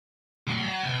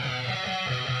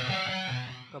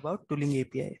about tooling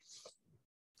API.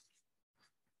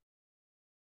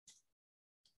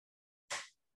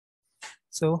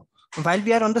 So while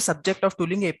we are on the subject of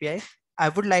tooling API, I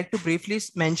would like to briefly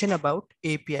mention about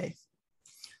API.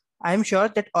 I am sure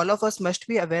that all of us must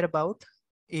be aware about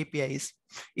APIs.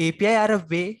 API are a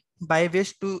way by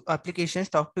which two applications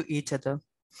talk to each other.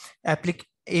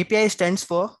 API stands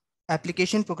for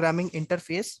Application Programming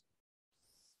Interface.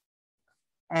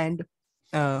 And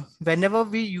whenever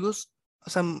we use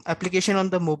some application on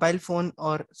the mobile phone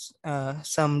or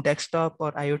some desktop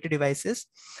or IoT devices,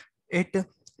 it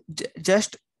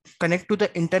just connect to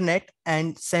the internet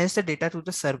and sends the data to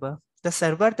the server. The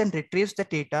server then retrieves the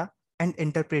data and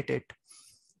interpret it.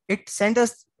 It sends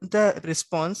us the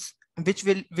response which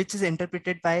is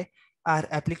interpreted by our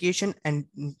application and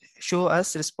show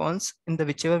us response in the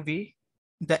whichever way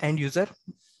the end user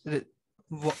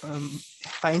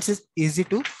finds it easy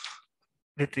to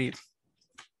retrieve.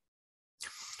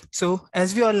 So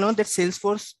as we all know that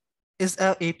Salesforce is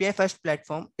a API first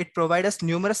platform. It provides us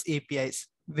numerous APIs,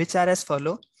 which are as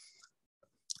follow: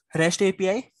 REST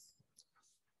API,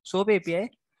 SOAP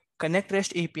API, Connect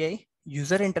REST API,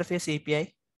 User Interface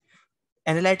API,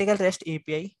 Analytical REST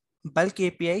API, Bulk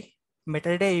API,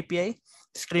 Metadata API,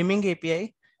 Streaming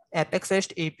API, Apex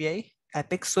REST API,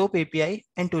 Apex SOAP API,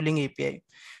 and Tooling API.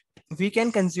 We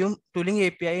can consume Tooling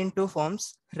API in two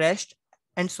forms, REST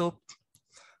and SOAP.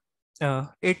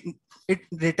 It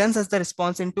returns us the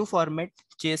response in two format,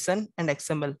 JSON and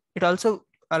XML. It also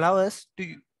allows us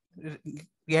to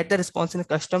get the response in a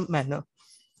custom manner.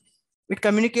 It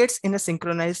communicates in a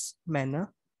synchronized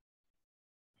manner.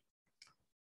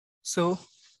 So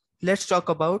let's talk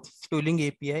about Tooling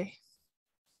API.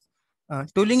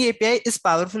 Tooling API is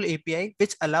powerful API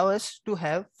which allow us to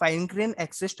have fine-grained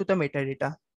access to the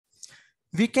metadata.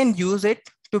 We can use it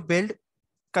to build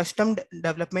custom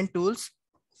development tools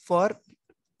for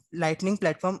Lightning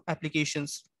platform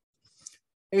applications.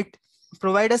 It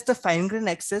provides us the fine-grained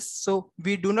access, so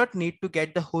we do not need to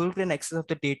get the whole-grain access of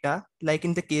the data, like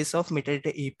in the case of Metadata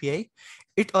API.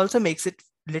 It also makes it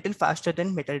a little faster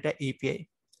than Metadata API.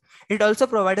 It also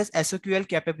provides us SOQL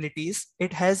capabilities.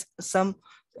 It has some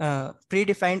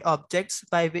predefined objects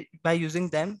by using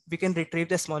them, we can retrieve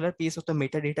the smaller piece of the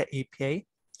metadata API.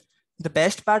 The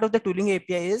best part of the tooling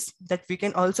API is that we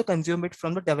can also consume it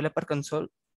from the developer console.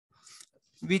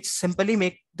 We simply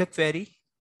make the query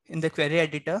in the query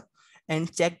editor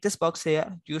and check this box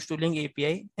here, use tooling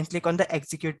API, and click on the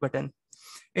execute button.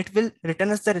 It will return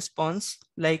us the response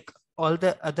like all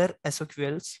the other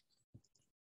SOQLs.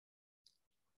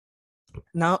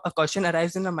 Now a question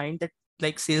arrives in the mind that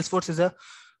like Salesforce is a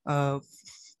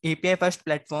API first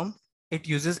platform. It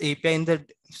uses API in the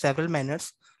several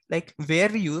manners, like where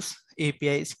we use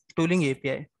APIs, tooling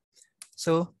API.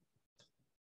 So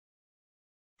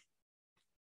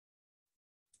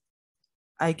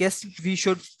I guess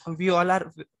we all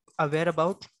are aware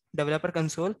about developer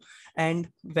console, and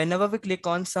whenever we click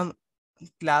on some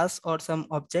class or some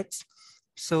objects,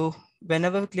 so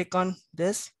whenever we click on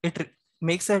this, it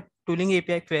makes a tooling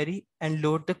API query and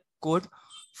load the code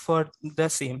for the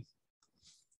same.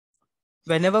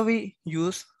 Whenever we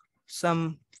use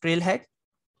some trailhead,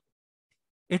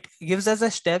 it gives us the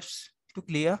steps to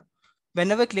clear.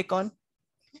 Whenever we click on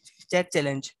check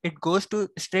challenge, it goes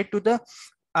straight to the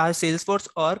our Salesforce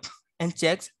org and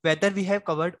checks whether we have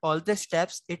covered all the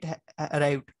steps it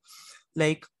arrived.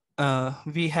 Like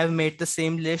we have made the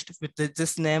same list with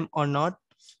this name or not.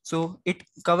 So it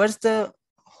covers the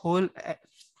whole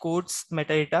code's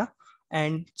metadata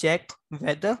and check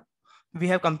whether we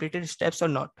have completed steps or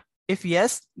not. If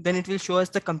yes, then it will show us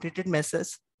the completed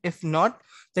message. If not,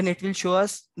 then it will show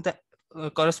us the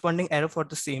corresponding error for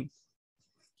the same.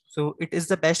 So it is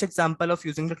the best example of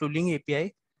using the tooling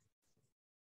API.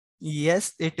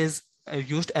 Yes, it is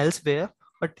used elsewhere,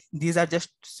 but these are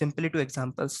just simply two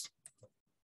examples.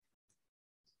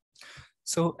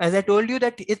 So as I told you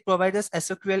that it provides us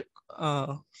SOQL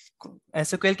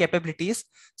capabilities.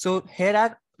 So here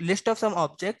are list of some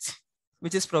objects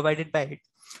which is provided by it.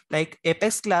 Like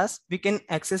Apex class, we can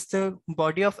access the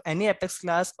body of any Apex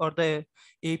class or the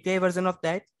API version of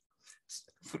that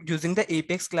using the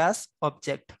Apex class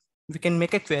object. We can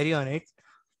make a query on it.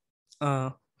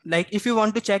 Like if you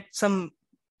want to check some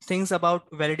things about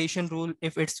validation rule,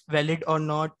 if it's valid or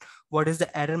not, what is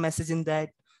the error message in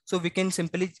that? So we can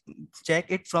simply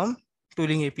check it from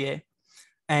tooling API.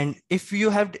 And if you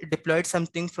have deployed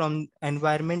something from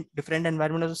different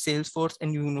environment of Salesforce,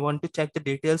 and you want to check the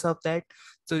details of that,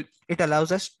 so it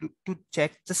allows us to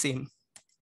check the same.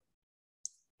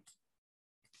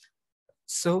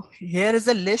 So here is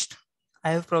the list.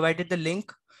 I have provided the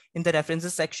link in the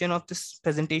references section of this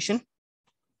presentation.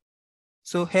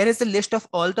 So here is the list of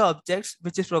all the objects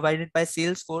which is provided by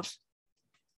Salesforce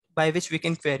by which we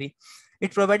can query.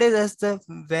 It provided us the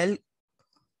well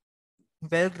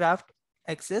graphed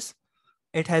access.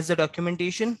 It has the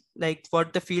documentation, like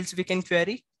what the fields we can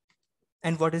query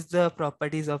and what is the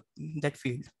properties of that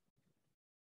field.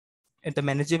 If the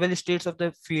manageable states of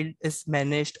the field is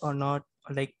managed or not,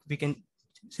 or like we can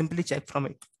simply check from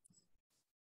it.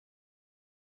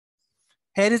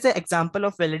 Here is the example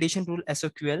of validation rule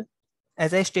SOQL.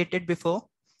 As I stated before,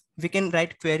 we can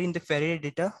write query in the query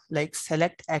editor like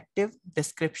select active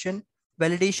description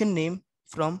validation name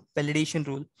from validation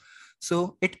rule.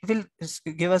 So it will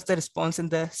give us the response in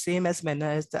the same as manner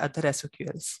as the other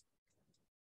SOQLs.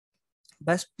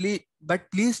 But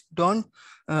please don't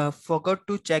forget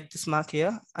to check this mark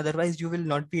here. Otherwise, you will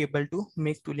not be able to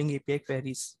make tooling API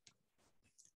queries.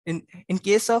 In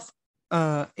case of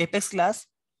Apex class,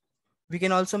 we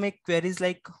can also make queries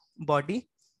like body,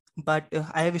 but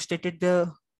I have stated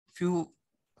the few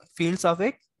fields of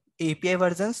it: API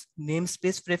versions,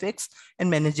 namespace prefix, and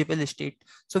manageable state.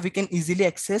 So we can easily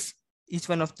access each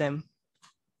one of them.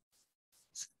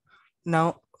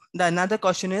 Now, the another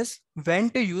question is when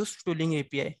to use tooling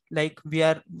API. Like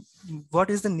what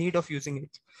is the need of using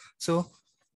it? So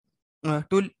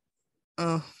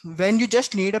when you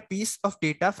just need a piece of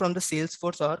data from the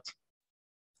Salesforce org,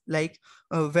 like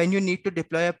when you need to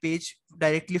deploy a page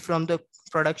directly from the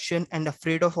production and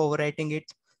afraid of overwriting it,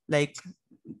 like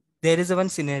there is a one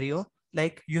scenario,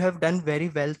 like you have done very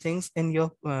well things in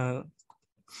your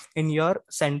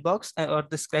sandbox or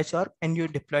the scratch org, and you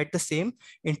deployed the same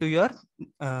into your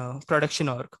production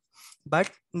org.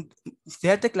 But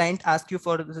there the client asks you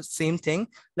for the same thing,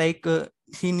 like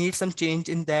he needs some change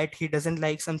in that, he doesn't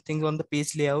like some things on the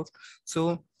page layout.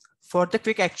 So for the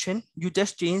quick action, you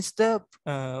just change the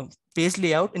page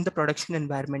layout in the production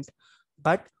environment.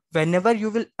 But whenever you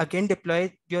will again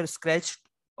deploy your scratch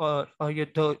or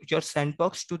your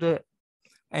sandbox to the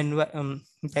and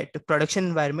that production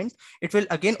environment, it will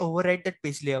again override that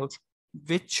page layout,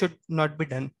 which should not be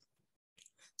done.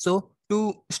 So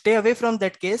to stay away from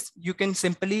that case, you can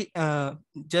simply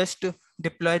just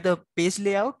deploy the page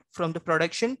layout from the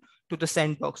production to the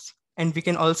sandbox. And we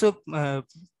can also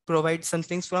provide some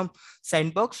things from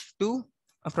sandbox to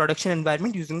a production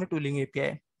environment using the tooling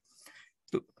API.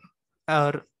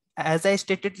 Or as I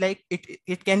stated, like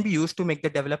it can be used to make the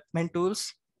development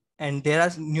tools. And there are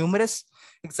numerous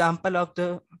example of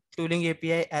the tooling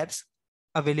API apps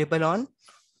available on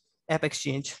App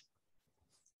Exchange.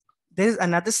 There is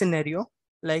another scenario,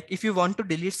 like if you want to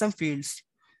delete some fields.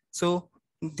 So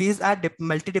these are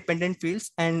multi-dependent fields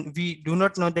and we do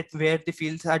not know that where the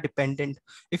fields are dependent.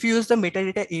 If you use the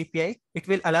metadata API, it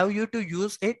will allow you to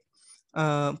use it,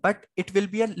 but it will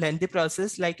be a lengthy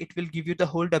process. Like it will give you the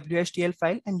whole WSTL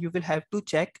file and you will have to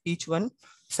check each one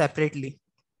separately.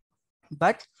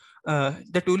 But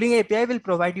the tooling API will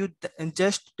provide you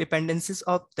just dependencies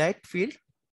of that field,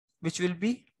 which will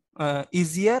be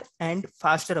easier and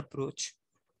faster approach.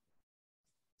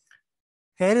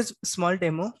 Here is a small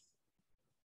demo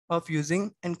of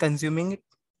using and consuming it.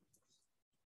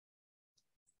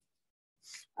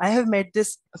 I have made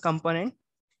this component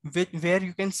where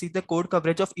you can see the code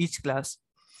coverage of each class.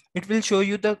 It will show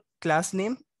you the class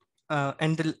name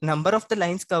and the number of the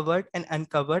lines covered and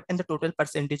uncovered and the total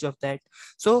percentage of that.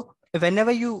 So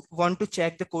whenever you want to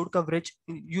check the code coverage,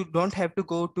 you don't have to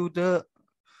go to the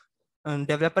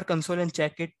developer console and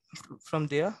check it from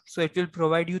there. So it will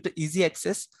provide you the easy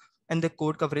access and the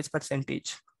code coverage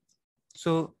percentage.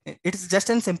 So it's just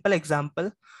a simple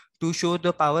example to show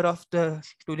the power of the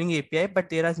tooling API, but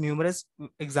there are numerous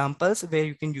examples where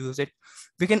you can use it.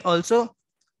 We can also,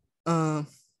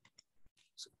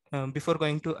 before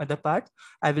going to other part,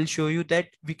 I will show you that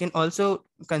we can also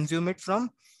consume it from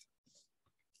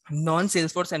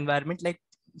non-Salesforce environment like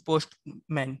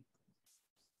Postman.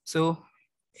 So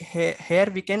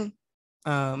here we can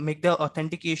make the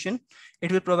authentication.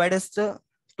 It will provide us the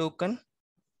token.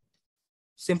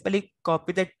 Simply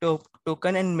copy that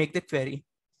token and make the query.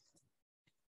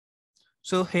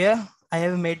 So here I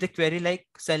have made the query like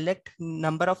select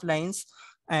number of lines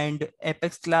and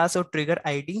Apex class or trigger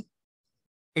ID,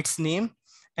 its name,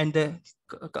 and the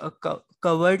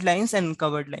covered lines and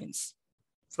uncovered lines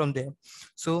from there.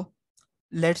 So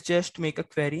let's just make a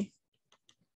query.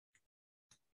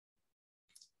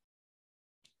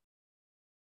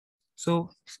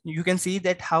 So you can see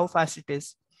that how fast it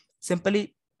is.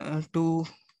 Simply to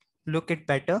look it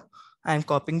better, I'm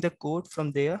copying the code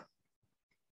from there.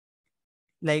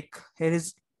 Like here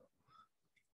is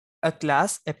a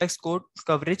class Apex code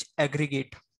coverage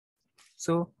aggregate.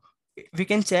 So we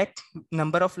can check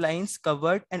number of lines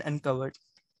covered and uncovered.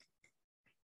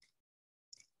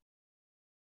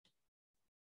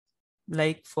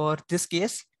 Like for this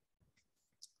case,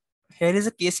 here is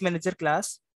a case manager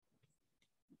class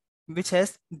which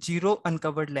has 0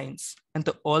 uncovered lines, and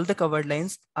all the covered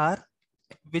lines are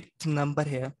with number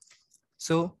here.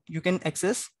 So you can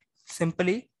access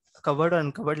simply covered or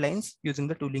uncovered lines using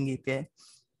the tooling API.